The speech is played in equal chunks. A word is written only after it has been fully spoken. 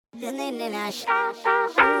Hello,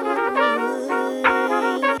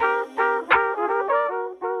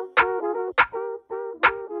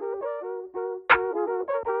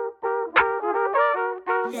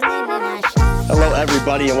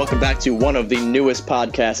 everybody, and welcome back to one of the newest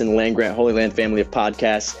podcasts in the Land Grant Holy Land family of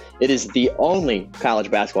podcasts. It is the only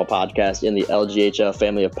college basketball podcast in the LGHF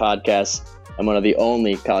family of podcasts, and one of the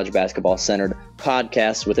only college basketball-centered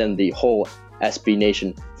podcasts within the whole SB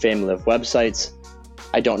Nation family of websites.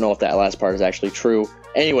 I don't know if that last part is actually true.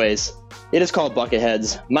 Anyways, it is called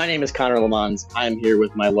Bucketheads. My name is Connor Lamons. I am here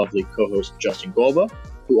with my lovely co-host, Justin Golba,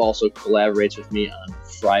 who also collaborates with me on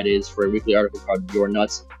Fridays for a weekly article called Your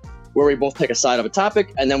Nuts, where we both pick a side of a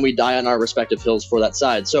topic and then we die on our respective hills for that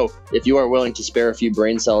side. So if you are willing to spare a few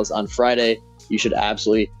brain cells on Friday, you should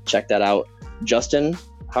absolutely check that out. Justin,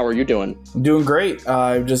 how are you doing? I'm doing great.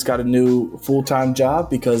 I've just got a new full-time job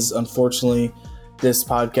because unfortunately this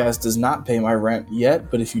podcast does not pay my rent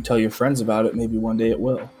yet, but if you tell your friends about it, maybe one day it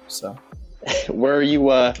will. So Where are you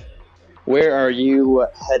headed? Where are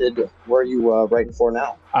you writing for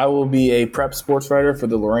now? I will be a prep sports writer for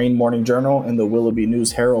the Lorain Morning Journal and the Willoughby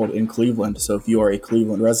News Herald in Cleveland. So if you are a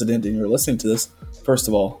Cleveland resident and you're listening to this, first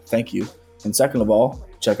of all, thank you. And second of all,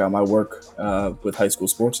 check out my work with high school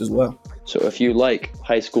sports as well. So if you like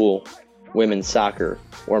high school women's soccer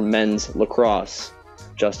or men's lacrosse,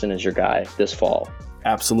 Justin is your guy this fall.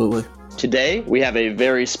 Absolutely. Today, we have a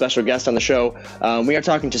very special guest on the show. We are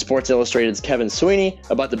talking to Sports Illustrated's Kevin Sweeney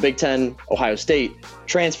about the Big Ten, Ohio State,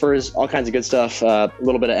 transfers, all kinds of good stuff, a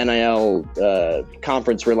little bit of NIL,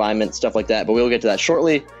 conference realignment, stuff like that, but we'll get to that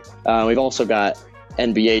shortly. We've also got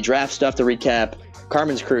NBA draft stuff to recap,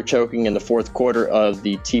 Carmen's career choking in the fourth quarter of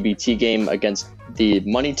the TBT game against the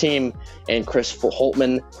Money team, and Chris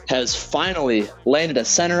Holtmann has finally landed a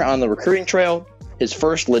center on the recruiting trail. His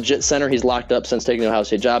first legit center he's locked up since taking the Ohio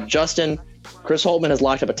State job. Justin, Chris Holtmann has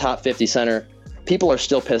locked up a top 50 center. People are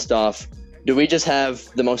still pissed off. Do we just have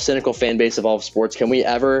the most cynical fan base of all of sports?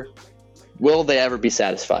 Will they ever be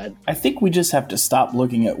satisfied? I think we just have to stop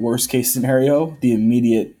looking at worst case scenario,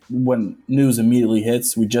 when news immediately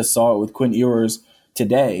hits. We just saw it with Quinn Ewers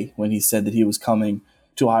today when he said that he was coming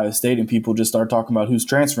to Ohio State, and people just started talking about who's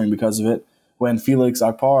transferring because of it. When Felix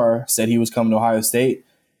Akpar said he was coming to Ohio State,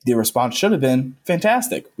 the response should have been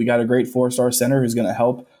fantastic. We got a great 4-star center who's going to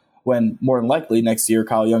help when more than likely next year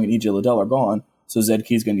Kyle Young and EJ Liddell are gone. So Zed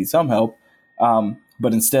Key's going to need some help.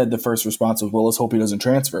 But instead, the first response was, well, let's hope he doesn't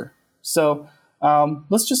transfer. So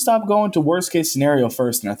let's just stop going to worst case scenario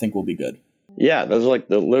first, and I think we'll be good. Yeah, those are like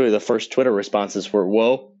literally the first Twitter responses were,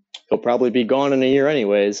 well, he'll probably be gone in a year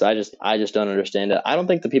anyways. I just don't understand it. I don't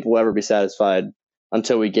think the people will ever be satisfied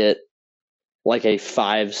until we get like a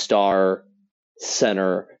 5-star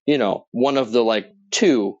center, one of the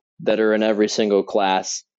two that are in every single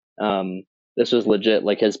class. This was legit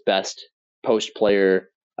like his best post player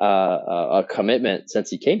commitment since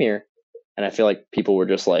he came here, and I feel like people were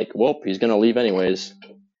just like, well, he's gonna leave anyways.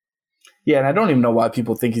 Yeah, and I don't even know why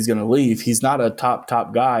people think he's gonna leave. He's not a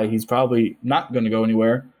top guy. He's probably not gonna go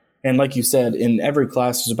anywhere. And like you said, in every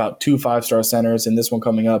class there's about 2 5-star centers, and this one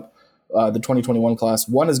coming up, the 2021 class,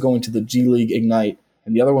 one is going to the G League Ignite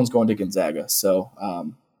and the other one's going to Gonzaga. So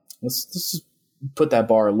let's just put that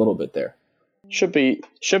bar a little bit there. Should be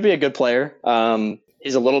a good player.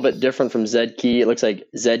 He's a little bit different from Zed Key. It looks like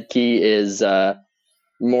Zed Key is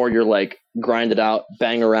more your grinded out,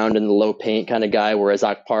 bang around in the low paint kind of guy, whereas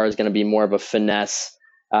Akpar is going to be more of a finesse.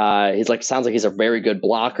 Sounds like he's a very good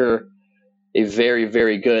blocker, a very,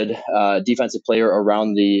 very good defensive player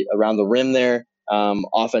around the rim there.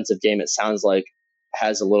 Offensive game, it sounds like,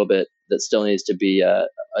 has a little bit that still needs to be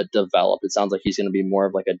developed. It sounds like he's going to be more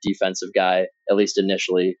of a defensive guy, at least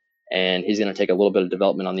initially, and he's going to take a little bit of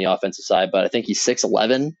development on the offensive side. But I think he's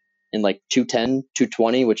 6'11" and 210,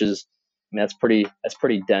 220, which is, that's pretty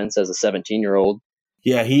dense as a 17-year-old.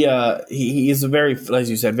 Yeah, he is a very, as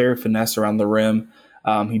you said, very finesse around the rim.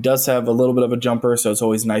 He does have a little bit of a jumper, so it's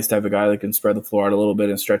always nice to have a guy that can spread the floor out a little bit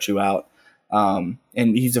and stretch you out. And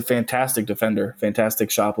he's a fantastic defender,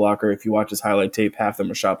 fantastic shot blocker. If you watch his highlight tape, half of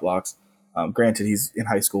them are shot blocks. Granted, he's in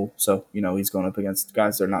high school, so he's going up against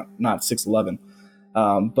guys that are not 6'11".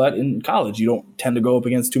 But in college, you don't tend to go up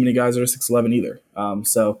against too many guys that are 6'11" either.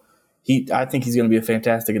 So I think he's going to be a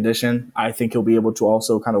fantastic addition. I think he'll be able to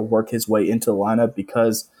also kind of work his way into the lineup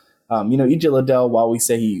because, EJ Liddell, while we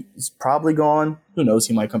say he's probably gone, who knows,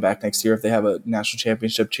 he might come back next year if they have a national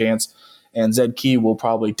championship chance. And Zed Key will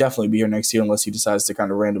probably definitely be here next year unless he decides to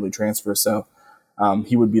kind of randomly transfer. So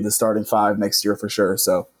he would be the starting 5 next year for sure.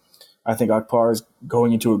 So I think Akpar is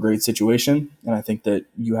going into a great situation, and I think that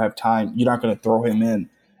you have time. You're not going to throw him in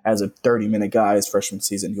as a 30-minute guy his freshman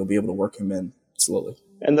season. You'll be able to work him in slowly.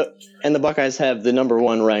 And the Buckeyes have the number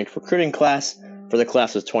one ranked recruiting class for the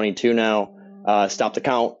class of 22 now. Stop the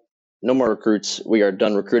count. No more recruits. We are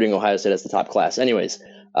done recruiting Ohio State as the top class. Anyways,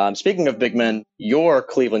 speaking of big men, your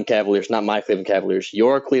Cleveland Cavaliers, not my Cleveland Cavaliers,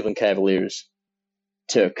 your Cleveland Cavaliers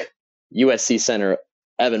took USC center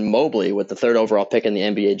Evan Mobley with the third overall pick in the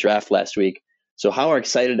NBA draft last week. So how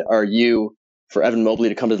excited are you for Evan Mobley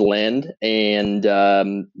to come to the land? And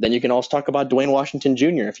then you can also talk about Dwayne Washington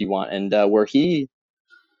Jr. if you want, and where he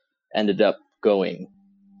ended up going.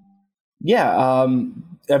 Yeah,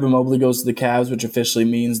 Evan Mobley goes to the Cavs, which officially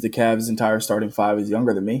means the Cavs' entire starting five is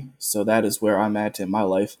younger than me. So that is where I'm at in my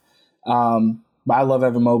life. I love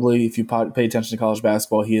Evan Mobley. If you pay attention to college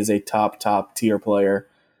basketball, he is a top tier player.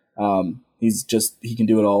 He can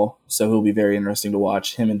do it all. So he'll be very interesting to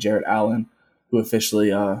watch. Him and Jarrett Allen, who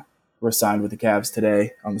officially were signed with the Cavs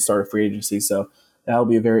today on the start of free agency. So that'll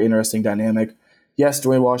be a very interesting dynamic. Yes,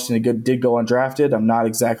 Dwayne Washington did go undrafted. I'm not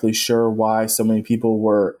exactly sure why so many people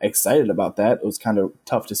were excited about that. It was kind of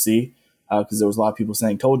tough to see because there was a lot of people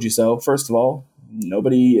saying, told you so. First of all,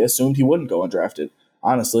 nobody assumed he wouldn't go undrafted,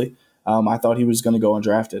 honestly. I thought he was going to go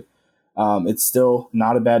undrafted. It's still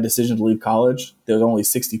not a bad decision to leave college. There's only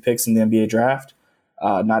 60 picks in the NBA draft.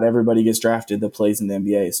 Not everybody gets drafted that plays in the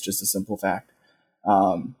NBA. It's just a simple fact.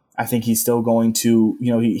 I think he's still going to,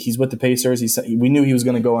 he's with the Pacers. We knew he was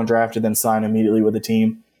going to go undrafted, then sign immediately with the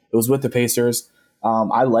team. It was with the Pacers.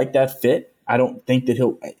 I like that fit. I don't think that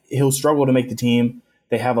he'll struggle to make the team.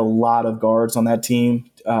 They have a lot of guards on that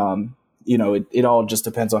team. It all just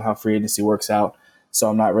depends on how free agency works out. So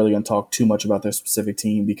I'm not really going to talk too much about their specific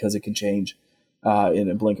team because it can change in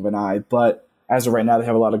a blink of an eye. But as of right now, they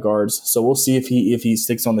have a lot of guards. So we'll see if he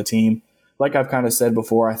sticks on the team. Like I've kind of said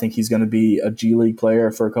before, I think he's going to be a G League player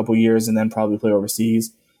for a couple years and then probably play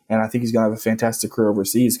overseas. And I think he's going to have a fantastic career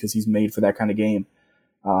overseas because he's made for that kind of game.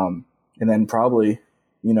 And then probably,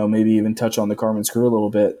 maybe even touch on the Carmen's crew a little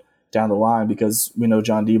bit down the line because we know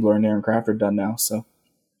John Diebler and Aaron Craft are done now. So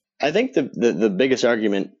I think the biggest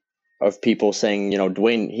argument of people saying,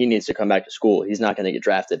 Dwayne, he needs to come back to school. He's not going to get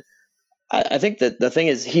drafted. I think that the thing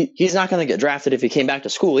is he's not going to get drafted if he came back to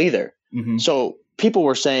school either. Mm-hmm. So people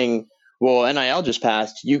were saying, well, NIL just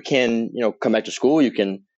passed. You can, come back to school. You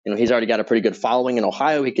can, he's already got a pretty good following in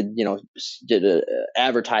Ohio. He could,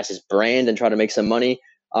 advertise his brand and try to make some money.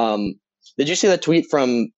 Did you see that tweet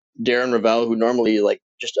from Darren Ravel, who normally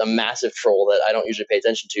just a massive troll that I don't usually pay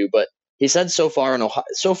attention to, but he said so far in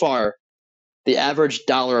Ohio, the average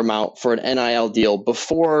dollar amount for an NIL deal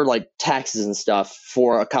before taxes and stuff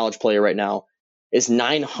for a college player right now is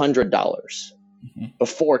 $900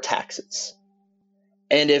 before taxes.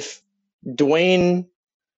 And if Dwayne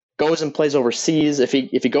goes and plays overseas, if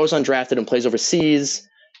he goes undrafted and plays overseas,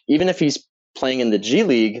 even if he's playing in the G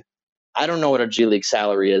League, I don't know what a G League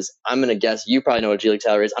salary is. I'm going to guess you probably know what a G League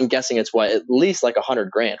salary is. I'm guessing it's at least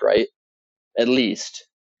 $100,000, right? At least.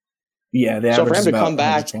 Yeah. So for him to come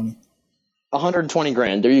back,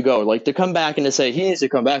 $120,000. There you go. To come back and to say he needs to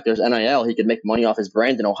come back, there's NIL. He could make money off his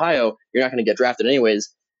brand in Ohio. You're not going to get drafted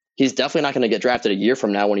anyways. He's definitely not going to get drafted a year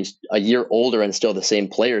from now when he's a year older and still the same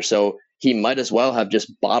player. So he might as well have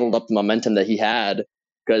just bottled up the momentum that he had,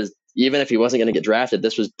 because even if he wasn't going to get drafted,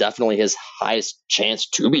 this was definitely his highest chance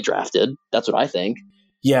to be drafted. That's what I think.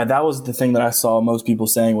 Yeah, that was the thing that I saw most people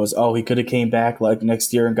saying was, he could have came back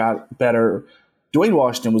next year and got better. Dwayne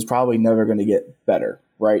Washington was probably never going to get better,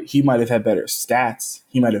 right? He might have had better stats.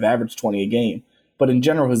 He might have averaged 20 a game. But in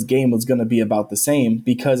general, his game was going to be about the same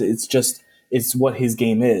because it's what his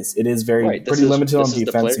game is. It is pretty limited on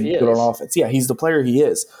defense and good on offense. Yeah, he's the player he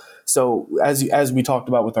is. So as we talked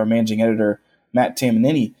about with our managing editor, Matt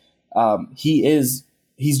Tamanini,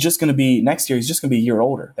 he's just going to be next year. He's just going to be a year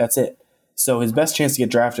older. That's it. So his best chance to get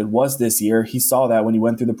drafted was this year. He saw that when he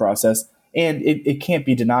went through the process, and it can't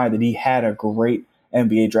be denied that he had a great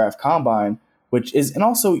NBA draft combine, and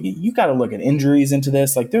also you got to look at injuries into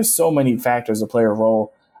this. There's so many factors that play a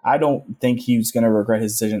role. I don't think he's going to regret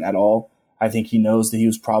his decision at all. I think he knows that he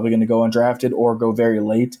was probably going to go undrafted or go very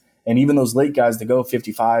late. And even those late guys that go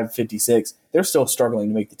 55, 56, they're still struggling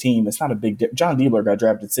to make the team. It's not a big – John Diebler got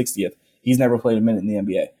drafted 60th. He's never played a minute in the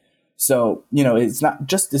NBA. So, it's not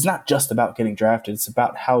just about getting drafted. It's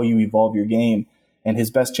about how you evolve your game. And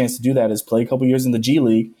his best chance to do that is play a couple years in the G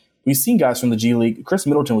League. We've seen guys from the G League. Chris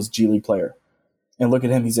Middleton was a G League player. And look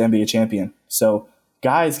at him. He's an NBA champion. So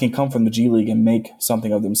guys can come from the G League and make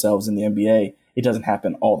something of themselves in the NBA. It doesn't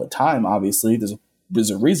happen all the time, obviously.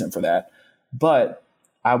 There's a reason for that. But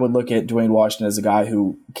I would look at Dwayne Washington as a guy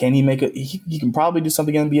who he can probably do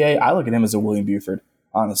something in the NBA. I look at him as a William Buford,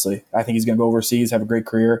 honestly. I think he's going to go overseas, have a great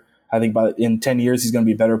career. I think in 10 years he's going to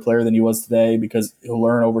be a better player than he was today because he'll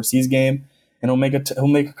learn overseas game. and he'll make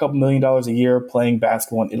a couple $1 million a year playing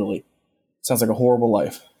basketball in Italy. Sounds like a horrible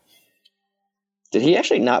life. Did he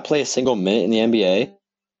actually not play a single minute in the NBA?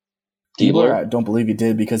 Diebler, I don't believe he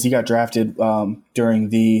did because he got drafted during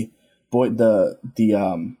the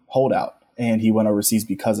holdout, and he went overseas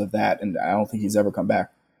because of that, and I don't think he's ever come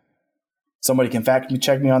back. Somebody can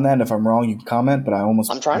check me on that, and if I'm wrong, you can comment, but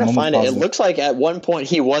I'm trying to find it. It looks like at one point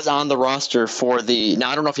he was on the roster for now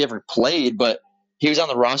I don't know if he ever played, but he was on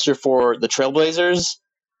the roster for the Trailblazers.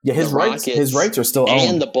 Yeah, his rights are still owned.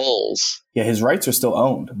 And the Bulls. Yeah, his rights are still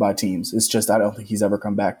owned by teams. It's just I don't think he's ever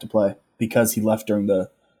come back to play because he left during the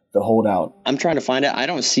holdout. I'm trying to find it. I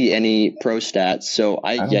don't see any pro stats, so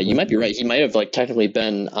you might be right. He might have technically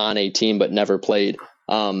been on a team but never played.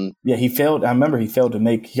 He failed. I remember he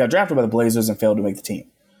got drafted by the Blazers and failed to make the team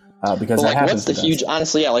because that happens.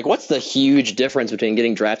 What's the huge difference between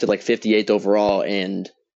getting drafted 58th overall and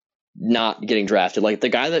not getting drafted? Like the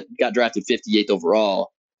guy that got drafted 58th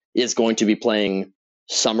overall is going to be playing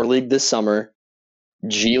Summer League this summer,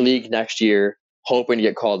 G League next year, hoping to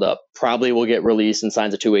get called up. Probably will get released and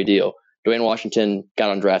signs a 2-way deal. Dwayne Washington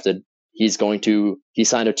got undrafted. He signed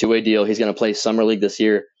a 2-way deal. He's going to play Summer League this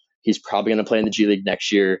year. He's probably going to play in the G League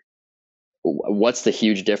next year. What's the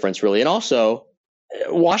huge difference, really? And also,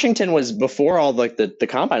 Washington was before all the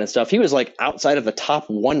combine and stuff. He was outside of the top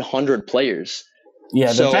 100 players.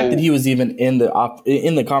 Yeah, the fact that he was even in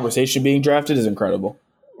the conversation being drafted is incredible.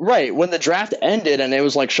 Right. When the draft ended and it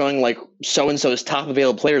was showing so-and-so's top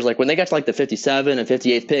available players, when they got to the 57 and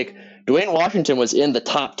 58th pick, Dwayne Washington was in the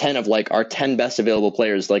top 10 of our 10 best available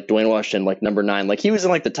players, Dwayne Washington, number 9. He was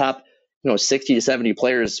in the top 60 to 70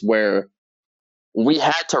 players where we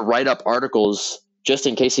had to write up articles just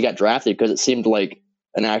in case he got drafted because it seemed like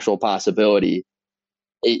an actual possibility.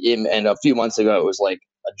 And a few months ago, it was a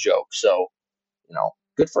joke. So,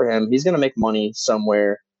 good for him. He's going to make money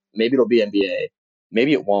somewhere. Maybe it'll be NBA.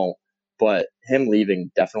 Maybe it won't. But him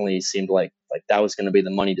leaving definitely seemed like that was going to be the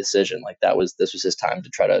money decision. This was his time to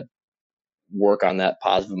try to work on that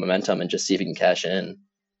positive momentum and just see if he can cash in.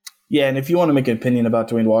 Yeah, and if you want to make an opinion about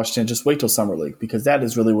Dwayne Washington, just wait till Summer League because that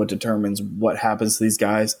is really what determines what happens to these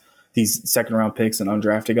guys, these second-round picks and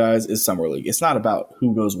undrafted guys, is Summer League. It's not about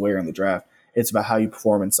who goes where in the draft. It's about how you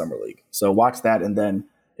perform in Summer League. So watch that, and then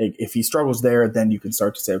if he struggles there, then you can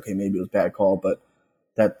start to say, okay, maybe it was a bad call, but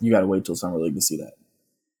that you got to wait till Summer League to see that.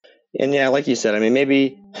 And yeah, like you said, I mean,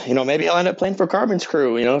 maybe he'll end up playing for Carmen's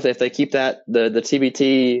Crew. If they keep the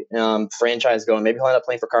TBT franchise going, maybe he'll end up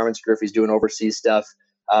playing for Carmen's Crew if he's doing overseas stuff.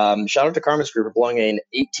 Shout out to Carmen's Crew for blowing an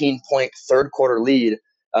 18-point third quarter lead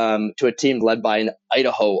to a team led by an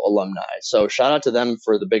Idaho alumni. So shout out to them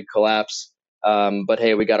for the big collapse. But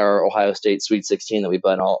hey, we got our Ohio State Sweet 16 that we've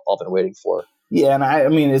been all been waiting for. Yeah, and I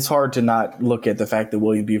mean, it's hard to not look at the fact that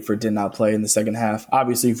William Buford did not play in the second half.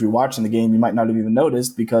 Obviously, if you're watching the game, you might not have even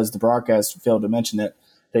noticed because the broadcast failed to mention it.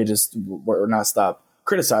 They just were not stopped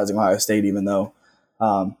criticizing Ohio State, even though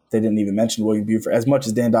they didn't even mention William Buford. As much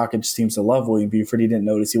as Dan Dockage seems to love William Buford, he didn't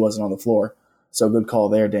notice he wasn't on the floor. So good call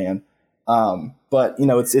there, Dan. But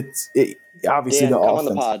it's obviously Dan, the come offense. on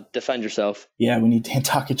the pod, defend yourself. Yeah, we need Dan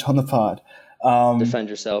Dockage on the pod. Defend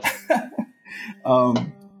yourself.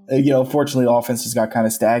 Fortunately, the offense just got kind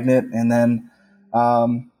of stagnant, and then,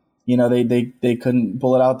 they couldn't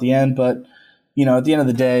pull it out at the end. But, at the end of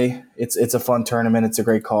the day, it's a fun tournament. It's a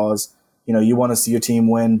great cause. You want to see your team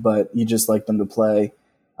win, but you just like them to play.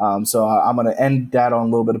 So I'm going to end that on a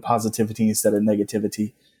little bit of positivity instead of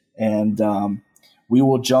negativity. And we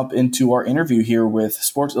will jump into our interview here with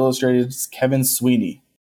Sports Illustrated's Kevin Sweeney.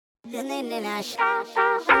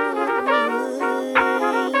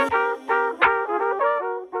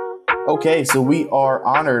 Okay, so we are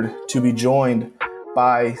honored to be joined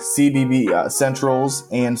by CBB Central's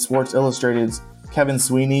and Sports Illustrated's Kevin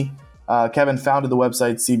Sweeney. Kevin founded the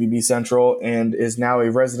website CBB Central and is now a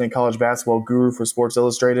resident college basketball guru for Sports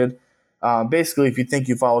Illustrated. Basically, if you think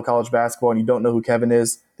you follow college basketball and you don't know who Kevin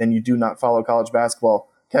is, then you do not follow college basketball.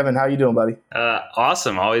 Kevin, how you doing, buddy?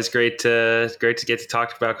 Awesome. Always great to get to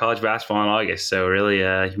talk about college basketball in August. So really,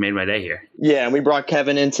 you made my day here. Yeah, and we brought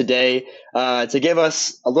Kevin in today to give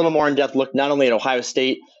us a little more in-depth look, not only at Ohio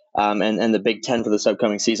State and the Big Ten for this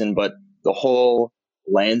upcoming season, but the whole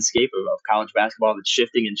landscape of college basketball that's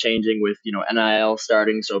shifting and changing with, NIL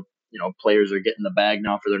starting. So, players are getting the bag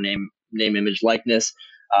now for their name, image, likeness.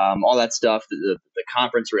 All that stuff, the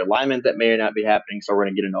conference realignment that may or not be happening. So we're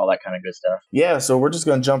going to get into all that kind of good stuff. Yeah, so we're just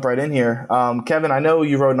going to jump right in here. Kevin, I know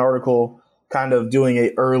you wrote an article kind of doing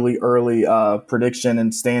a early prediction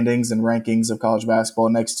and standings and rankings of college basketball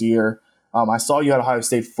next year. I saw you had Ohio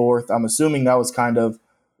State 4th. I'm assuming that was kind of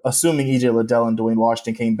assuming E.J. Liddell and Dwayne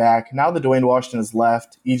Washington came back. Now that Dwayne Washington has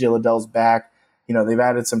left, E.J. Liddell's back. they've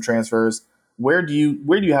added some transfers. Where do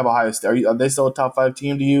you have Ohio State? Are they still a top 5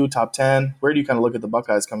 team to you? Top 10? Where do you kind of look at the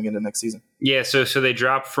Buckeyes coming into next season? Yeah, so they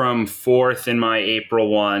dropped from 4th in my April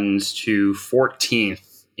ones to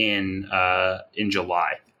 14th in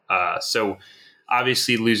July. So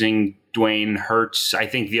obviously losing Dwayne hurts. I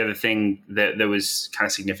think the other thing that was kind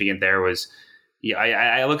of significant there was,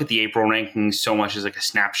 I look at the April rankings so much as like a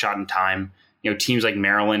snapshot in time. Teams like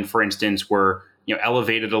Maryland, for instance, were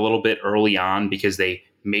elevated a little bit early on because they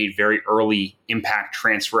made very early impact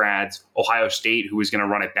transfer ads. Ohio State, who was going to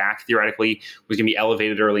run it back theoretically, was going to be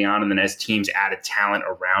elevated early on, and then as teams added talent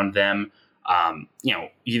around them,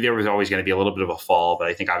 there was always going to be a little bit of a fall. But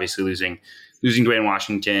I think obviously losing Dwayne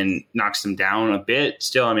Washington knocks them down a bit.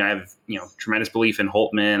 Still, I have tremendous belief in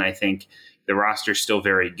Holtman. I think the roster's still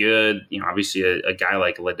very good. Obviously a guy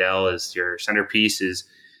like Liddell as your centerpiece is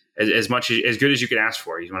as good as you could ask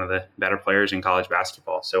for. He's one of the better players in college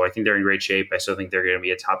basketball. So I think they're in great shape. I still think they're going to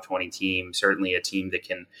be a top 20 team, certainly a team that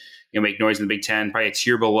can make noise in the Big Ten, probably a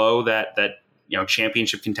tier below that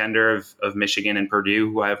championship contender of Michigan and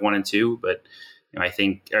Purdue, who I have 1 and 2, but I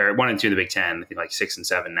think, or 1 and 2 in the Big Ten, I think like 6 and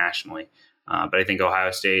 7 nationally. But I think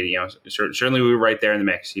Ohio State, certainly we were right there in the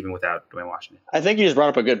mix, even without Dwayne Washington. I think you just brought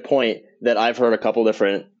up a good point that I've heard a couple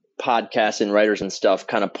different podcasts and writers and stuff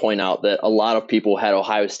kind of point out, that a lot of people had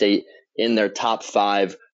Ohio State in their top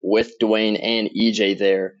 5 with Dwayne and EJ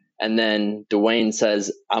there. And then Dwayne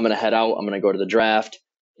says, I'm going to head out. I'm going to go to the draft.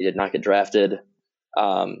 He did not get drafted.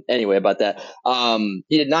 Anyway, about that.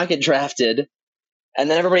 He did not get drafted.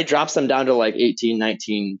 And then everybody drops them down to like 18,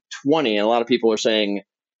 19, 20. And a lot of people are saying,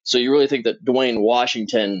 so you really think that Dwayne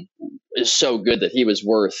Washington is so good that he was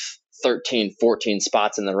worth 13, 14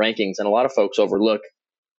 spots in the rankings? And a lot of folks overlook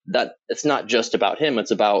that it's not just about him. It's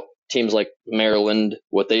about teams like Maryland,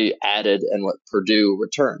 what they added, and what Purdue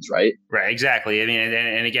returns, right? Right, exactly. I mean,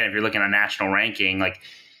 and again, if you're looking at national ranking, like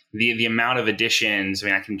the amount of additions,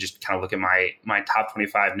 I can just kind of look at my top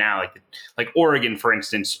 25 now. Like Oregon, for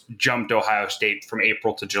instance, jumped Ohio State from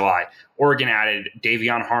April to July. Oregon added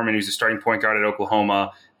Davion Harmon, who's the starting point guard at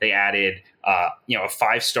Oklahoma. They added a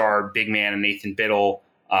 5-star big man in Nathan Biddle.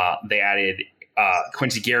 They added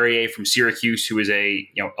Quincy Guerrier from Syracuse, who was a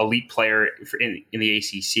elite player in the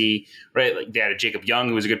ACC, right? Like they added Jacob Young,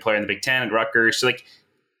 who was a good player in the Big Ten at Rutgers. So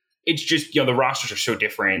it's just the rosters are so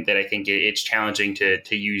different that I think it's challenging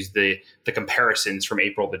to use the comparisons from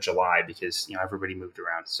April to July because everybody moved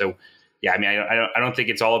around. So yeah, I don't think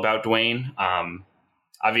it's all about Dwayne.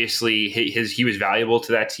 Obviously, he was valuable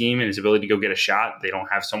to that team and his ability to go get a shot. They don't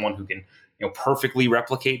have someone who can perfectly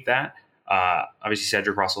replicate that. Obviously,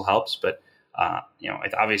 Cedric Russell helps, but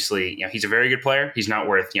obviously, he's a very good player. He's not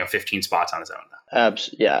worth 15 spots on his own.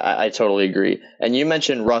 Yeah, I totally agree. And you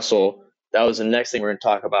mentioned Russell. That was the next thing we're going to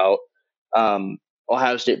talk about.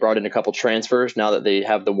 Ohio State brought in a couple transfers. Now that they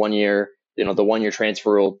have the 1 year, the 1 year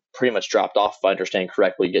transfer rule pretty much dropped off, if I understand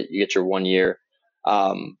correctly. You get your 1 year.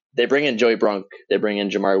 They bring in Joey Brunk. They bring in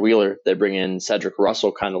Jamari Wheeler. They bring in Cedric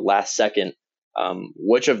Russell kind of last second.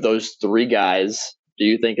 Which of those 3 guys do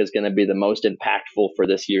you think is going to be the most impactful for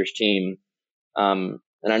this year's team?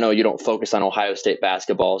 And I know you don't focus on Ohio State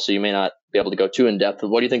basketball, so you may not be able to go too in depth. But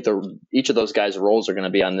what do you think each of those guys' roles are going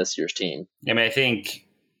to be on this year's team? I think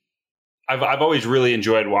I've always really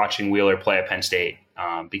enjoyed watching Wheeler play at Penn State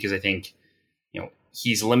because I think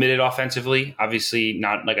he's limited offensively. Obviously,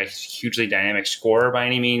 not like a hugely dynamic scorer by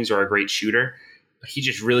any means or a great shooter, but he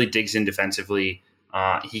just really digs in defensively.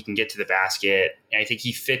 He can get to the basket, and I think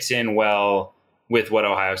he fits in well with what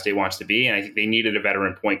Ohio State wants to be. And I think they needed a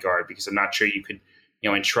veteran point guard because I'm not sure you could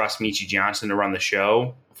entrust Meechie Johnson to run the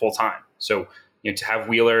show full time. So, to have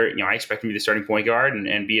Wheeler, I expect him to be the starting point guard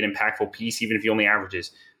and be an impactful piece, even if he only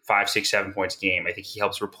averages 5, 6, 7 points a game. I think he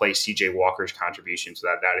helps replace CJ Walker's contribution. So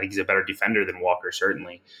that I think he's a better defender than Walker,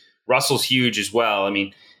 certainly. Russell's huge as well.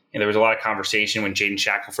 There was a lot of conversation when Jaden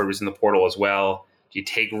Shackelford was in the portal as well. Do you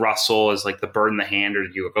take Russell as like the bird in the hand, or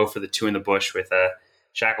do you go for the 2 in the bush with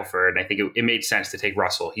Shackelford? And I think it made sense to take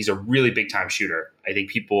Russell. He's a really big time shooter. I think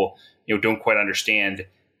people don't quite understand,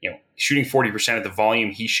 shooting 40% of the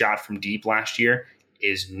volume he shot from deep last year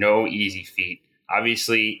is no easy feat.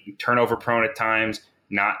 Obviously, turnover prone at times,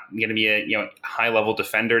 not going to be a high level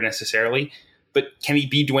defender necessarily, but can he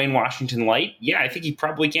be Dwayne Washington light? Yeah, I think he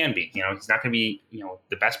probably can be. He's not going to be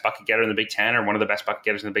the best bucket getter in the Big Ten or one of the best bucket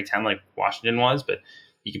getters in the Big Ten like Washington was, but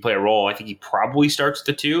he can play a role. I think he probably starts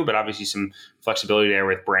the 2, but obviously some flexibility there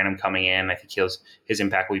with Branham coming in. I think his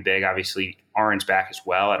impact will be big. Obviously, Aron's back as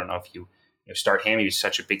well. I don't know if you start him. He was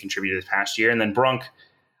such a big contributor this past year. And then Brunk,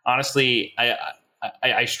 honestly,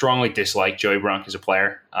 I strongly dislike Joey Brunk as a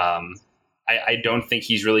player. I don't think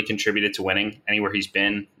he's really contributed to winning anywhere he's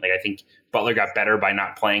been. Like, I think Butler got better by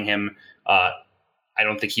not playing him. I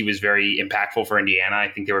don't think he was very impactful for Indiana. I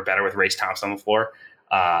think they were better with Race Thompson on the floor.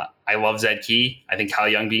 I love Zed Key. I think Kyle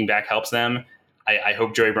Young being back helps them. I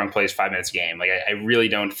hope Joey Brunk plays 5 minutes a game. Like, I really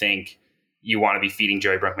don't think you want to be feeding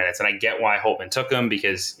Joey Brunk minutes. And I get why Holtman took him,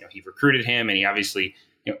 because he recruited him, and he obviously,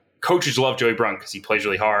 coaches love Joey Brunk because he plays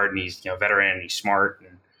really hard, and he's veteran, and he's smart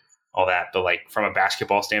and all that. But like, from a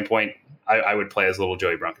basketball standpoint, I would play as little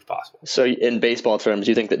Joey Brunk as possible. So in baseball terms,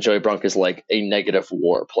 you think that Joey Brunk is like a negative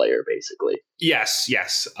WAR player, basically? Yes.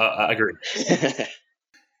 Agreed.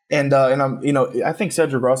 And I think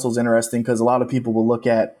Cedric Russell's interesting because a lot of people will look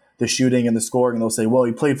at the shooting and the scoring and they'll say, well,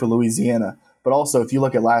 he played for Louisiana. But also, if you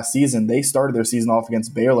look at last season, they started their season off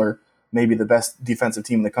against Baylor, maybe the best defensive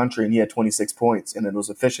team in the country, and he had 26 points, and it was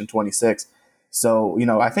efficient 26. So,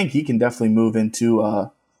 I think he can definitely move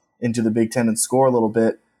into the Big Ten and score a little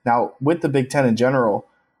bit. Now, with the Big Ten in general,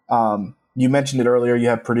 you mentioned it earlier, you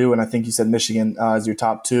have Purdue, and I think you said Michigan as your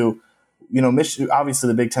top two. Obviously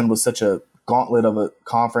the Big Ten was such a gauntlet of a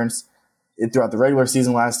conference throughout the regular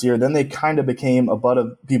season last year. Then they kind of became a butt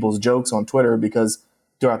of people's jokes on Twitter because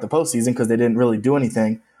throughout the postseason, because they didn't really do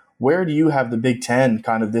anything. Where do you have the Big Ten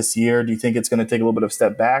kind of this year? Do you think it's going to take a little bit of a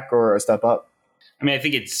step back or a step up? I mean, I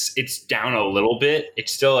think it's down a little bit.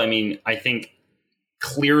 It's still, I think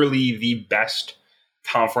clearly the best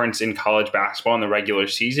conference in college basketball in the regular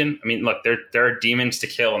season. I mean, look, there are demons to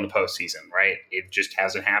kill in the postseason, right? It just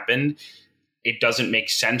hasn't happened. It doesn't make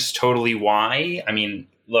sense totally why. I mean,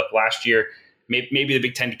 look, last year, maybe the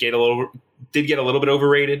Big Ten did get a little bit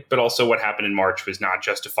overrated, but also what happened in March was not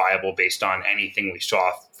justifiable based on anything we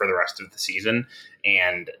saw for the rest of the season.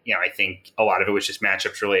 And, I think a lot of it was just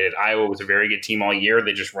matchups related. Iowa was a very good team all year.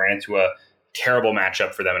 They just ran into a terrible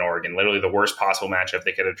matchup for them in Oregon, literally the worst possible matchup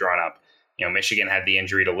they could have drawn up. Michigan had the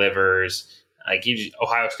injury to Livers.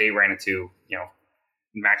 Ohio State ran into,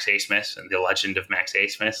 Max Abmas and the legend of Max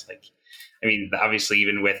Abmas. Obviously,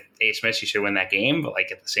 even with Abmas, you should win that game, but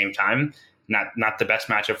at the same time, not the best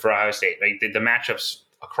matchup for Ohio State. The matchups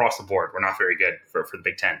across the board were not very good for the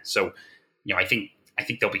Big Ten. So, I think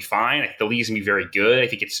they'll be fine. I think the league's gonna be very good. I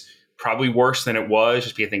think it's probably worse than it was,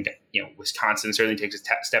 just because I think that, Wisconsin certainly takes a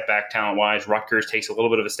step back talent wise. Rutgers takes a little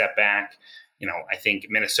bit of a step back. I think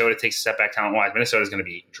Minnesota takes a step back talent wise. Minnesota is going to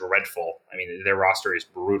be dreadful. I mean, their roster is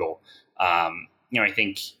brutal. I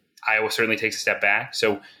think Iowa certainly takes a step back.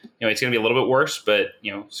 So, it's going to be a little bit worse, but,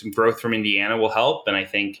 some growth from Indiana will help. And I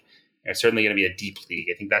think it's certainly going to be a deep league.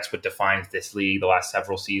 I think that's what defines this league the last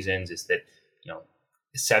several seasons is that,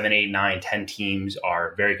 7, 8, 9, 10 teams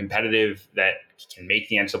are very competitive that can make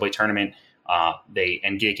the NCAA tournament. They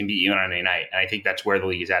can beat you on any night. And I think that's where the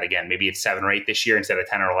league is at again. Maybe it's 7 or 8 this year instead of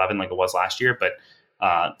 10 or 11 like it was last year, but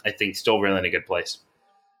I think still really in a good place.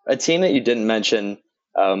 A team that you didn't mention,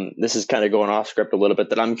 this is kind of going off script a little bit,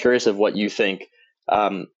 that I'm curious of what you think.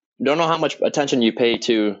 Don't know how much attention you pay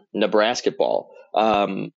to Nebraska ball.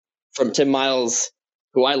 From Tim Miles,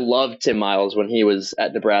 who I loved Tim Miles when he was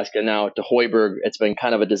at Nebraska, now to Hoiberg, it's been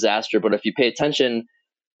kind of a disaster. But if you pay attention,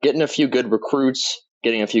 getting a few good recruits,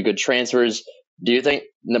 getting a few good transfers, do you think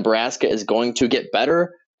Nebraska is going to get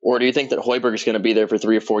better? Or do you think that Hoiberg is going to be there for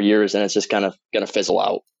 3 or 4 years and it's just kind of going to fizzle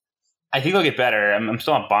out? I think they'll get better. I'm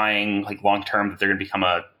still not buying long term that they're going to become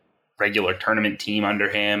a regular tournament team under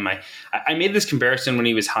him. I made this comparison when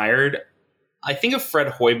he was hired. I think of Fred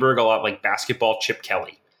Hoiberg a lot like basketball Chip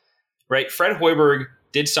Kelly, right? Fred Hoiberg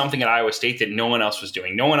did something at Iowa State that no one else was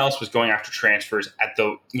doing. No one else was going after transfers at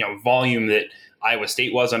the volume that Iowa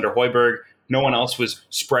State was under Hoiberg. No one else was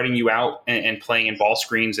spreading you out and playing in ball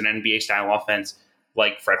screens and NBA style offense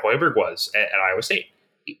like Fred Hoiberg was at Iowa State.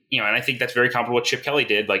 And I think that's very comparable to what Chip Kelly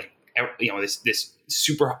did. This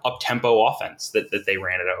super up tempo offense that they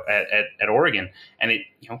ran at Oregon, and it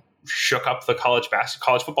shook up the college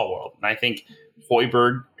football world. And I think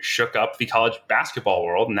Hoiberg shook up the college basketball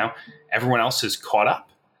world, and now everyone else has caught up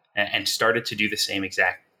and started to do the same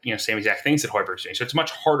exact things that Hoiberg's doing. So it's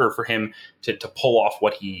much harder for him to pull off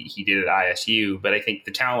what he did at ISU. But I think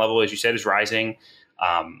the talent level, as you said, is rising.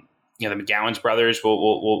 The McGowan's brothers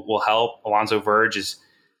will help. Alonzo Verge is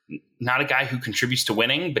not a guy who contributes to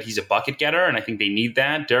winning, but he's a bucket getter, and I think they need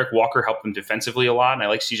that. Derek Walker helped them defensively a lot, and I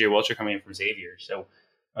like CJ Wilcher coming in from Xavier. So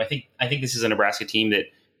I think this is a Nebraska team that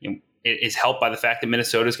is helped by the fact that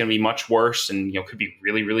Minnesota is going to be much worse and could be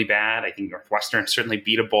really, really bad. I think Northwestern certainly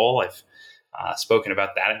beatable. I've spoken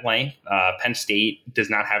about that at length. Penn State does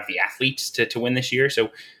not have the athletes to win this year, so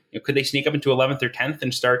could they sneak up into 11th or 10th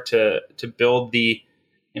and start to build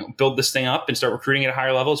this thing up and start recruiting at a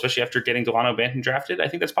higher level, especially after getting Delano Banton drafted? I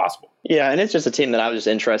think that's possible. Yeah, and it's just a team that I was just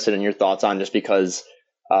interested in your thoughts on, just because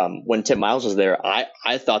when Tim Miles was there,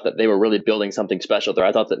 I thought that they were really building something special there.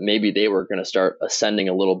 I thought that maybe they were going to start ascending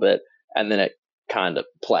a little bit, and then it kind of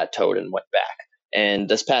plateaued and went back. And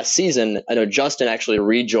this past season, I know Justin actually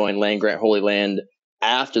rejoined Land Grant Holy Land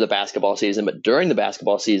after the basketball season, but during the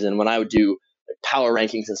basketball season, when I would do power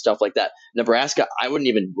rankings and stuff like that, Nebraska, I wouldn't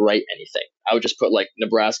even write anything. I would just put like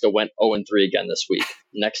Nebraska went 0-3 again this week,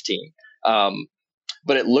 next team.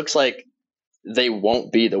 But it looks like they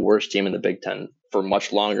won't be the worst team in the Big Ten for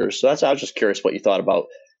much longer. So I was just curious what you thought about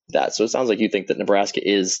that. So it sounds like you think that Nebraska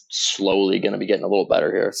is slowly going to be getting a little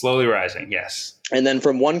better here. Slowly rising, yes. And then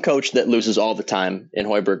from one coach that loses all the time in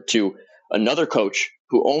Hoiberg to another coach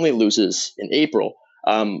who only loses in April.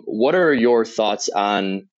 What are your thoughts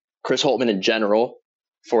on Chris Holtmann in general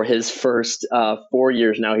for his first 4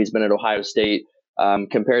 years now he's been at Ohio State,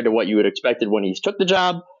 compared to what you had expected when he took the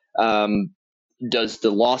job? Does the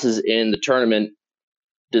losses in the tournament,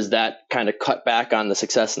 does that kind of cut back on the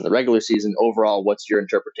success in the regular season? Overall, what's your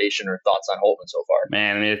interpretation or thoughts on Holtmann so far?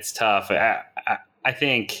 Man, I mean, it's tough. I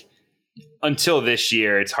think until this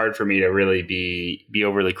year, it's hard for me to really be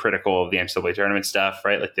overly critical of the NCAA tournament stuff,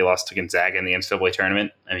 right? Like they lost to Gonzaga in the NCAA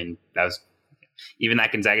tournament. I mean, even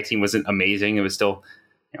that Gonzaga team wasn't amazing. It was still,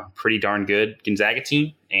 pretty darn good Gonzaga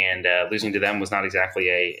team, and losing to them was not exactly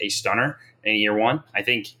a stunner in year one. I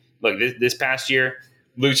think, look, this past year,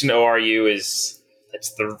 losing to ORU it's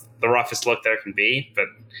the roughest look there can be, but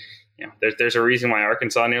there's a reason why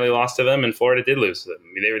Arkansas nearly lost to them and Florida did lose to them.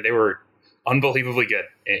 I mean, they were unbelievably good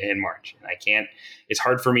in March, and it's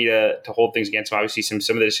hard for me to hold things against them. Obviously,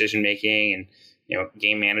 some of the decision making and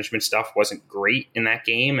game management stuff wasn't great in that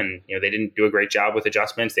game, and they didn't do a great job with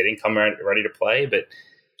adjustments. They didn't come ready to play, but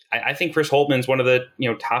I think Chris Holtmann's one of the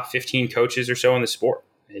top 15 coaches or so in the sport.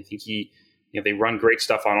 I think they run great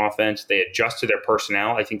stuff on offense. They adjust to their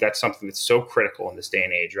personnel. I think that's something that's so critical in this day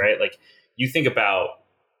and age, right? Like you think about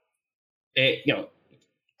it,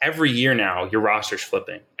 every year now your roster's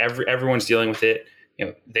flipping. Everyone's dealing with it.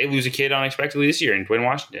 They lose a kid unexpectedly this year in Dwayne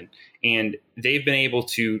Washington, and they've been able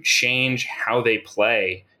to change how they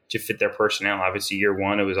play to fit their personnel. Obviously, year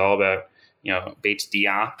one, it was all about Bates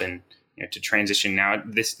Diop, and to transition now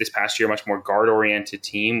this past year, much more guard oriented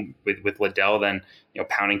team with Liddell than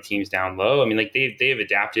pounding teams down low. I mean, like they've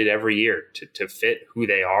adapted every year to fit who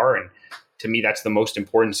they are, and to me, that's the most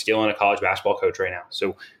important skill in a college basketball coach right now.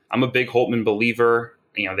 So I'm a big Holtmann believer.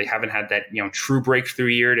 They haven't had that true breakthrough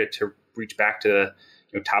year to reach back to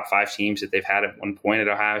top 5 teams that they've had at one point at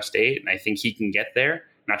Ohio State, and I think he can get there.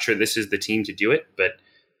 Not sure this is the team to do it, but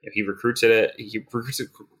he recruits at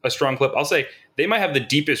a strong clip. I'll say they might have the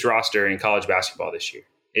deepest roster in college basketball this year.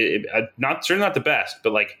 Certainly not the best,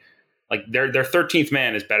 but like their 13th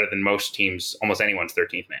man is better than most teams, almost anyone's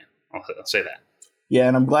 13th man. I'll say that. Yeah,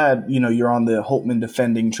 and I'm glad you're on the Holtmann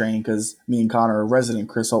defending train, because me and Connor are resident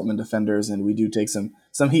Chris Holtmann defenders, and we do take some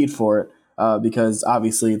heat for it because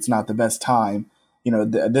obviously it's not the best time.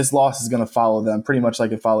 This loss is going to follow them pretty much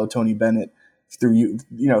like it followed Tony Bennett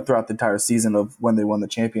throughout the entire season of when they won the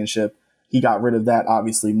championship. He got rid of that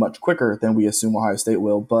obviously much quicker than we assume Ohio State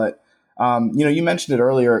will. But, you mentioned it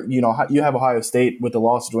earlier, you have Ohio State with the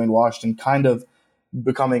loss of Dwayne Washington kind of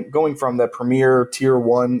going from the premier tier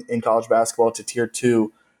 1 in college basketball to tier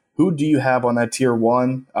 2. Who do you have on that tier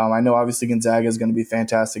 1? I know obviously Gonzaga is going to be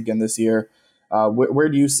fantastic again this year. Where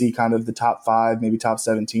do you see kind of the top 5, maybe top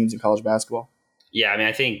 7 teams in college basketball? Yeah, I mean,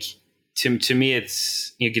 I think to me,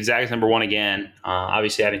 it's Gonzaga's number 1 again.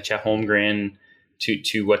 Obviously, adding Chet Holmgren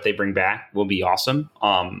to what they bring back will be awesome.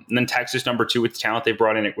 And then Texas number 2 with the talent they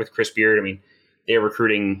brought in with Chris Beard. I mean, they're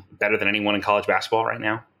recruiting better than anyone in college basketball right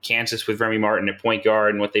now. Kansas with Remy Martin at point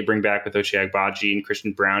guard and what they bring back with Ochai Agbaji and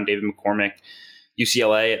Christian Brown, David McCormick.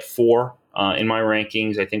 UCLA at 4 in my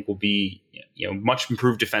rankings, I think will be much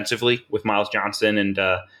improved defensively with Miles Johnson and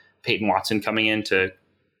Peyton Watson coming in to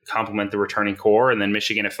complement the returning core, and then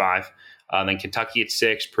Michigan at 5. Then Kentucky at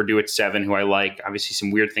 6, Purdue at 7, who I like. Obviously, some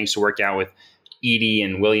weird things to work out with Edey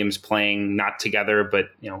and Williams playing not together, but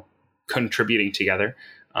contributing together.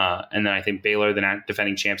 And then I think Baylor, the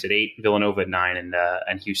defending champs, at 8, Villanova at 9,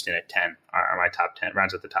 and Houston at 10 are my top 10.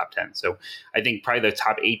 Rounds at the top 10. So I think probably the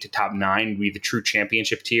top 8 to top 9 would be the true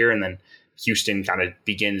championship tier, and then Houston kind of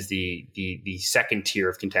begins the second tier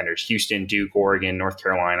of contenders. Houston, Duke, Oregon, North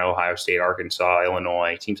Carolina, Ohio State, Arkansas,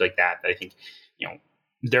 Illinois, teams like that. I think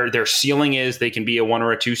their ceiling is they can be a 1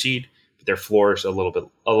 or a 2 seed, but their floor is a little bit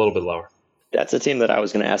lower. That's a team that I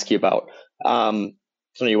was going to ask you about.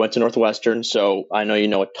 So you went to Northwestern, so I know you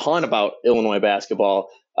know a ton about Illinois basketball.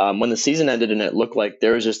 When the season ended and it looked like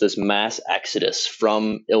there was just this mass exodus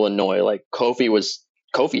from Illinois, like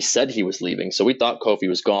Kofi said he was leaving, so we thought Kofi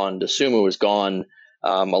was gone. Dosunmu was gone.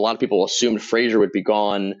 A lot of people assumed Frazier would be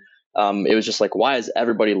gone. It was just like, why is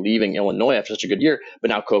everybody leaving Illinois after such a good year? But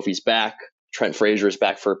now Kofi's back. Trent Frazier is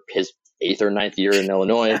back for his 8th or 9th year in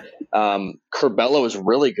Illinois. Curbelo is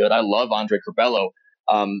really good. I love Andre Curbelo.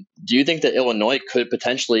 Do you think that Illinois could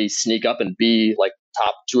potentially sneak up and be like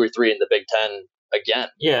top 2 or 3 in the Big Ten again?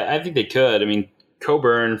 Yeah, I think they could. I mean,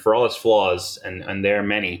 Coburn, for all his flaws, and there are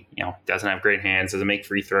many, doesn't have great hands, doesn't make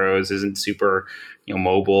free throws, isn't super,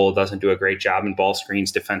 mobile, doesn't do a great job in ball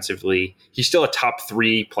screens defensively. He's still a top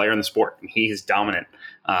 3 player in the sport, and he is dominant.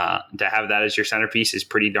 To have that as your centerpiece is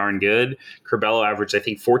pretty darn good. Curbelo averaged, I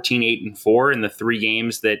think, 14, 8, and 4 in the 3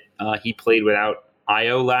 games that he played without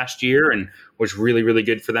Io last year, and was really, really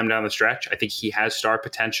good for them down the stretch. I think he has star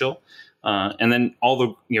potential. And then all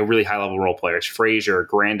the really high level role players: Frazier,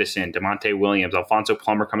 Grandison, DeMonte Williams, Alfonso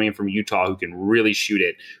Plummer coming in from Utah, who can really shoot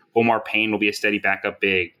it. Omar Payne will be a steady backup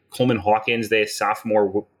big. Coleman Hawkins, the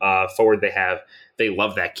sophomore forward they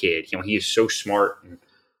love that kid. He is so smart and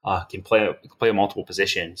can play multiple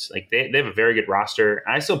positions. Like they have a very good roster.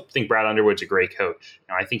 I still think Brad Underwood's a great coach.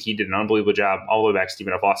 I think he did an unbelievable job all the way back to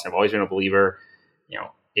Stephen F. Austin. I've always been a believer.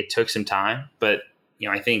 It took some time, but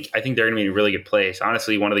I think they're going to be in a really good place.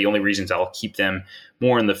 Honestly, one of the only reasons I'll keep them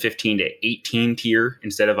more in the 15 to 18 tier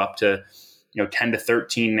instead of up to 10 to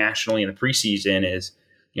 13 nationally in the preseason is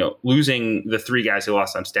losing the 3 guys who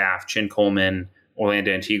lost on staff: Chin Coleman,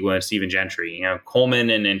 Orlando Antigua, and Stephen Gentry. Coleman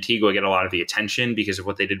and Antigua get a lot of the attention because of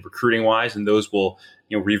what they did recruiting wise, and those will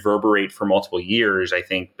reverberate for multiple years, I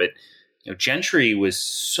think. But Gentry was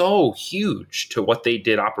so huge to what they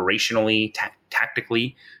did operationally,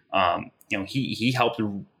 tactically. He helped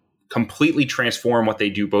completely transform what they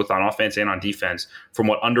do both on offense and on defense from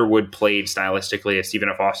what Underwood played stylistically at Stephen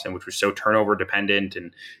F. Austin, which was so turnover dependent,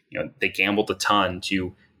 and they gambled a ton,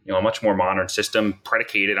 to a much more modern system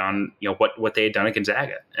predicated on what they had done at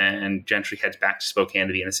Gonzaga. And Gentry heads back to Spokane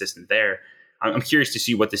to be an assistant there. I'm curious to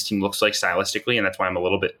see what this team looks like stylistically, and that's why I'm a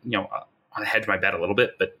little bit on hedge my bet a little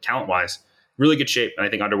bit, but talent wise, really good shape. And I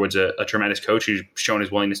think Underwood's a tremendous coach who's shown his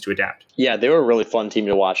willingness to adapt. Yeah, they were a really fun team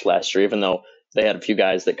to watch last year, even though they had a few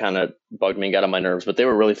guys that kind of bugged me and got on my nerves, but they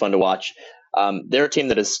were really fun to watch. They're a team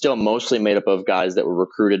that is still mostly made up of guys that were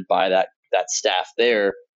recruited by that staff there.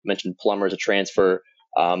 I mentioned Plummer as a transfer.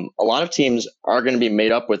 A lot of teams are going to be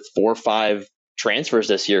made up with 4 or 5 transfers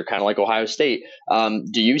this year, kind of like Ohio State.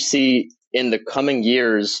 Do you see in the coming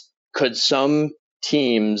years, could some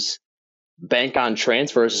teams bank on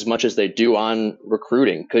transfers as much as they do on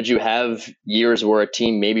recruiting? Could you have years where a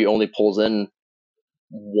team maybe only pulls in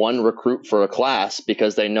 1 recruit for a class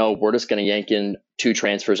because they know we're just going to yank in 2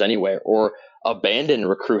 transfers anyway, or abandon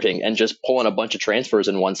recruiting and just pull in a bunch of transfers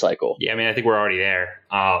in one cycle? Yeah, I mean, I think we're already there.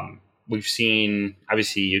 We've seen,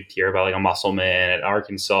 obviously, you hear about like a Musselman at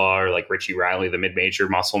Arkansas, or like Richie Riley, the mid-major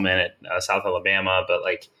Musselman at South Alabama, but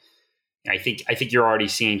like I think you're already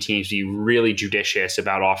seeing teams be really judicious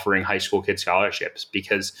about offering high school kid scholarships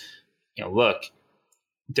because, look,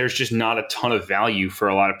 there's just not a ton of value for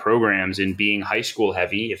a lot of programs in being high school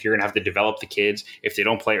heavy. If you're going to have to develop the kids, if they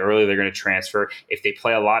don't play early, they're going to transfer. If they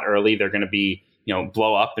play a lot early, they're going to be,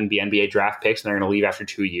 blow up and be NBA draft picks, and they're going to leave after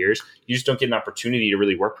 2 years. You just don't get an opportunity to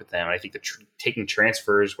really work with them. And I think taking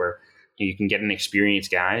transfers where you can get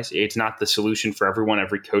inexperienced guys, it's not the solution for everyone.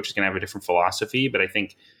 Every coach is going to have a different philosophy, but I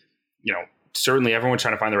think, certainly everyone's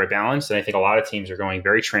trying to find the right balance. And I think a lot of teams are going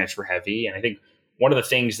very transfer heavy. And I think one of the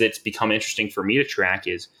things that's become interesting for me to track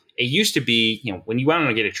is it used to be, when you went on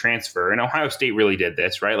to get a transfer, and Ohio State really did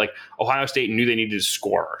this, right? Like Ohio State knew they needed a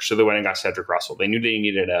scorer, so they went and got Cedric Russell. They knew they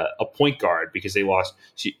needed a point guard because they lost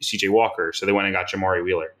CJ Walker, so they went and got Jamari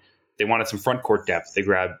Wheeler. They wanted some front court depth. They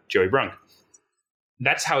grabbed Joey Brunk.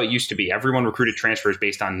 That's how it used to be. Everyone recruited transfers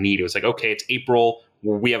based on need. It was like, okay, it's April.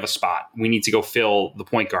 We have a spot. We need to go fill the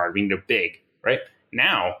point guard. We need a big, right?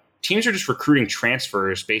 Now, teams are just recruiting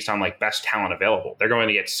transfers based on like best talent available. They're going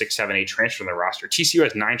to get 6, 7, 8 transfers on their roster. TCU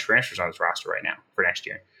has 9 transfers on its roster right now for next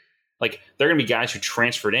year. Like they're going to be guys who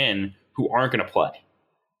transferred in who aren't going to play.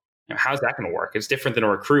 How's that going to work? It's different than a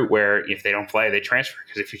recruit where if they don't play, they transfer.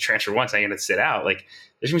 Because if you transfer once, they're going to sit out. Like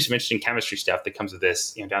there's going to be some interesting chemistry stuff that comes with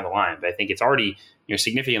this, down the line. But I think it's already,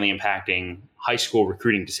 significantly impacting high school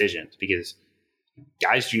recruiting decisions because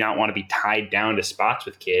guys do not want to be tied down to spots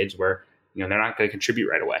with kids where they're not going to contribute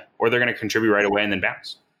right away, or they're going to contribute right away and then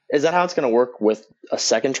bounce. Is that how it's going to work with a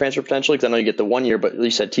second transfer potentially? Because I know you get the 1 year, but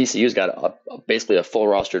you said TCU's got basically a full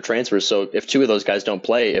roster of transfers. So if 2 of those guys don't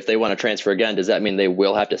play, if they want to transfer again, does that mean they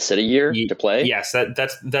will have to sit a year to play? Yes,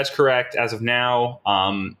 that's correct. As of now,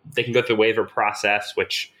 they can go through the waiver process,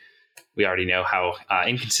 which we already know how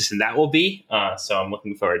inconsistent that will be. So I'm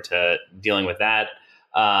looking forward to dealing with that.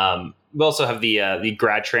 We also have the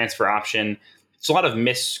grad transfer option. there's a lot of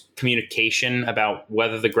miscommunication about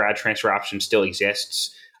whether the grad transfer option still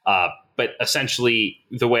exists. But essentially,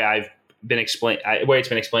 the way it's been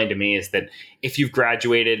explained to me is that if you've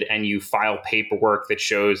graduated and you file paperwork that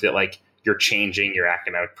shows that like you're changing your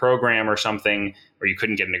academic program or something, or you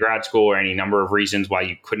couldn't get into grad school, or any number of reasons why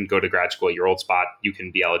you couldn't go to grad school at your old spot, you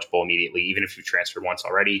can be eligible immediately, even if you transferred once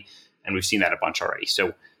already. And we've seen that a bunch already.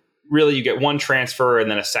 So really, you get one transfer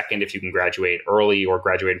and then a second if you can graduate early or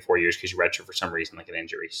graduate in 4 years because you redshirt for some reason, like an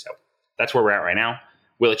injury. So that's where we're at right now.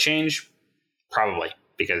 Will it change? Probably,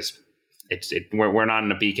 because we're not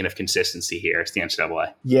in a beacon of consistency here. It's the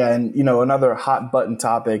NCAA. Yeah, and another hot button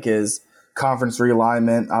topic is conference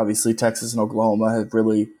realignment. Obviously, Texas and Oklahoma have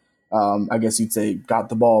really, I guess you'd say, got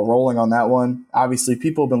the ball rolling on that one. Obviously,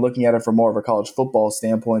 people have been looking at it from more of a college football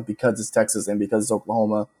standpoint because it's Texas and because it's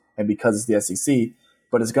Oklahoma and because it's the SEC.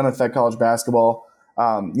 But it's going to affect college basketball.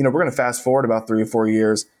 We're going to fast forward about 3 or 4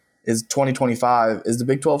 years. Is 2025, is the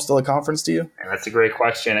Big 12 still a conference to you? And that's a great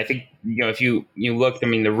question. I think, if you look,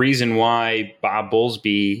 the reason why Bob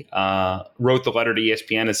Bowlesby wrote the letter to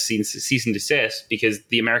ESPN as cease and desist, because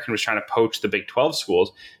the American was trying to poach the Big 12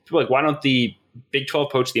 schools. People are like, why don't the Big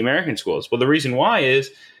 12 poach the American schools? Well, the reason why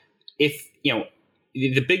is if,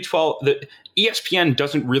 the Big 12, the ESPN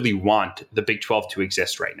doesn't really want the Big 12 to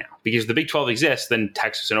exist right now, because if the Big 12 exists, then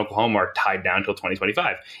Texas and Oklahoma are tied down until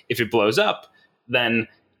 2025. If it blows up, then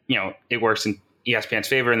it works in ESPN's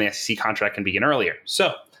favor and the SEC contract can begin earlier.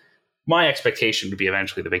 So my expectation would be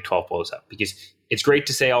eventually the Big 12 blows up, because it's great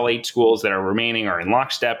to say all 8 schools that are remaining are in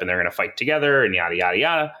lockstep and they're going to fight together and yada, yada,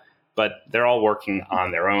 yada. But they're all working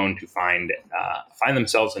on their own to find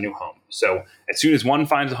themselves a new home. So as soon as one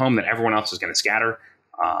finds a home, then everyone else is going to scatter.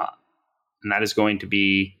 And that is going to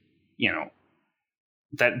be,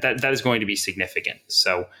 that is going to be significant.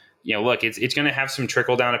 So, look, it's going to have some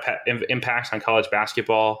trickle down impacts on college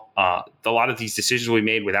basketball. A lot of these decisions will be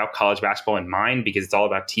made without college basketball in mind, because it's all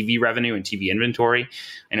about TV revenue and TV inventory.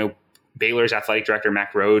 I know Baylor's athletic director,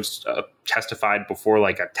 Mack Rhoades, testified before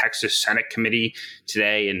like a Texas Senate committee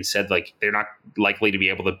today and said like they're not likely to be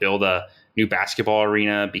able to build a new basketball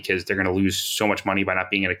arena because they're going to lose so much money by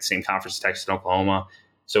not being in the same conference as Texas and Oklahoma.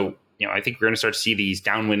 So, I think we're going to start to see these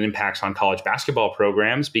downwind impacts on college basketball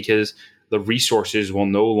programs, because the resources will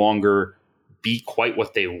no longer be quite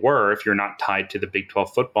what they were if you're not tied to the Big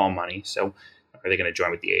 12 football money. So are they going to join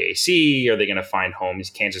with the AAC? Are they going to find homes? Is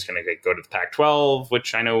Kansas going to go to the Pac-12,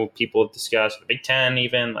 which I know people have discussed, the Big 10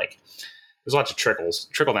 even? Like, there's lots of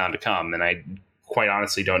trickle down to come. And I quite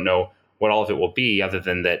honestly don't know what all of it will be, other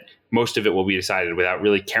than that most of it will be decided without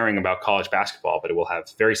really caring about college basketball, but it will have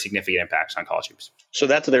very significant impacts on college hoops. So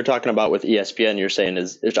that's what they're talking about with ESPN, you're saying,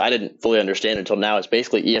 is, which I didn't fully understand until now, is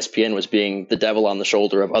basically ESPN was being the devil on the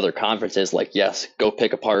shoulder of other conferences. Like, yes, go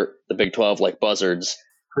pick apart the Big 12 like buzzards,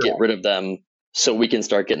 get rid of them so we can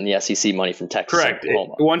start getting the SEC money from Texas. Correct. And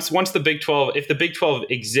Oklahoma. Once the Big 12, if the Big 12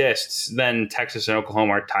 exists, then Texas and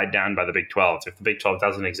Oklahoma are tied down by the Big 12. If the Big 12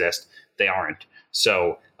 doesn't exist, they aren't.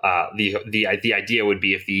 So the idea would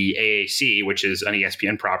be if the AAC, which is an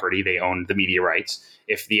ESPN property, they own the media rights.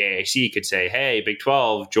 If the AAC could say, hey, Big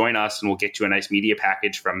 12, join us and we'll get you a nice media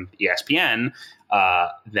package from ESPN,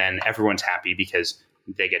 then everyone's happy because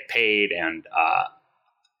they get paid, and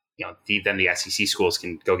then the SEC schools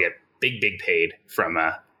can go get big paid from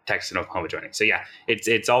Texas and Oklahoma joining. So yeah,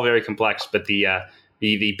 it's all very complex, but the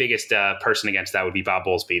biggest person against that would be Bob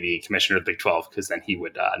Bowlesby, the commissioner of the Big 12, because then he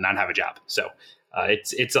would not have a job. So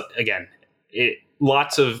it's again,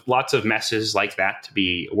 lots of messes like that to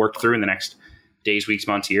be worked through in the next days, weeks,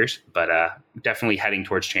 months, years, but definitely heading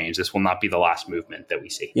towards change. This will not be the last movement that we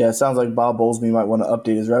see. Yeah, it sounds like Bob Bowlesby might want to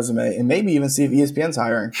update his resume and maybe even see if ESPN's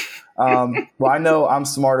hiring. Well, I know I'm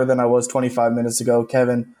smarter than I was 25 minutes ago.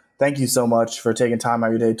 Kevin, thank you so much for taking time out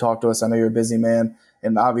of your day to talk to us. I know you're a busy man,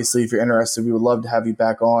 and obviously if you're interested, we would love to have you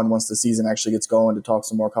back on once the season actually gets going to talk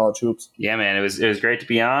some more college hoops. Yeah, man, it was great to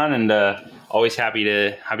be on, and always happy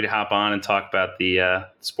to hop on and talk about the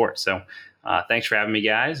sport. So thanks for having me,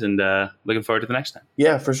 guys, and looking forward to the next time.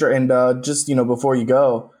 Yeah, for sure. And just, before you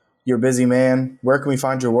go, you're a busy man. Where can we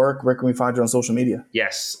find your work? Where can we find you on social media?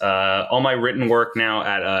 Yes, all my written work now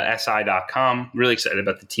at SI.com. Really excited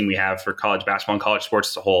about the team we have for college basketball and college sports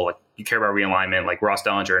as a whole. Like, you care about realignment, like Ross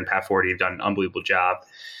Dellinger and Pat Forty have done an unbelievable job.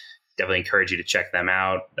 Definitely encourage you to check them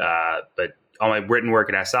out. But all my written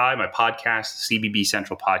work at SI, my podcast, CBB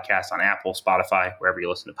Central Podcast on Apple, Spotify, wherever you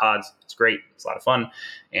listen to pods. It's great. It's a lot of fun.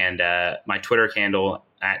 And my Twitter handle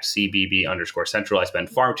at CBB_Central. I spend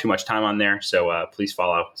far too much time on there, so please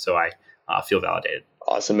follow so I feel validated.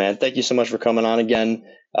 Awesome, man. Thank you so much for coming on again.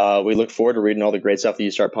 We look forward to reading all the great stuff that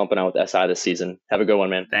you start pumping out with SI this season. Have a good one,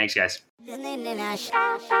 man. Thanks, guys.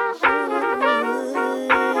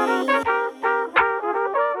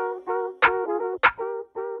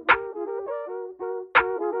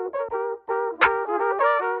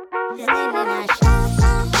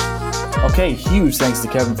 Okay, huge thanks to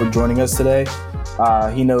Kevin for joining us today.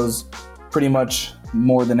 He knows pretty much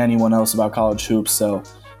more than anyone else about college hoops, so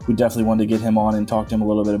we definitely wanted to get him on and talk to him a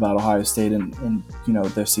little bit about Ohio State and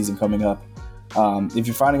their season coming up. If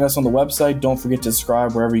you're finding us on the website, don't forget to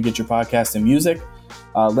subscribe wherever you get your podcast and music.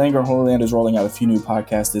 Land Grant Holy Land is rolling out a few new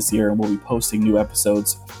podcasts this year, and we'll be posting new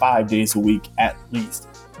episodes 5 days a week at least.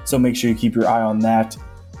 So make sure you keep your eye on that.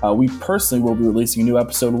 We personally will be releasing a new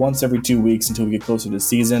episode once every 2 weeks until we get closer to the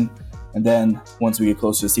season. And then once we get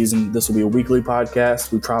closer to the season, this will be a weekly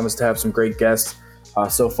podcast. We promise to have some great guests.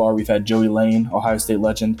 So far, we've had Joey Lane, Ohio State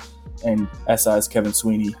legend, and SI's Kevin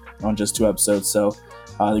Sweeney on just 2 episodes. So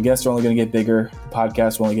the guests are only going to get bigger. The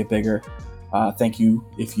podcast will only get bigger. Thank you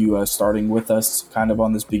if you are starting with us kind of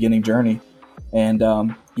on this beginning journey. And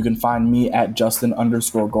you can find me at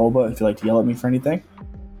Justin_Golba if you'd like to yell at me for anything.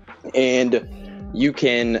 And you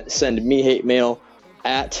can send me hate mail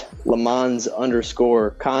at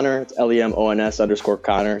Lemons_Connor. It's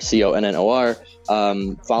LEMONS_Connor,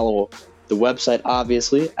 CONNOR. Follow the website,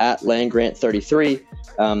 obviously, at LandGrant33.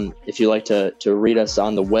 If you like to read us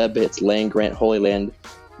on the web, it's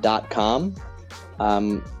landgrantholyland.com.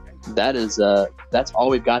 That's all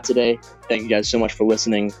we've got today. Thank you guys so much for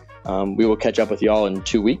listening. We will catch up with y'all in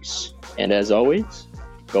 2 weeks. And as always,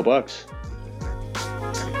 go Bucks.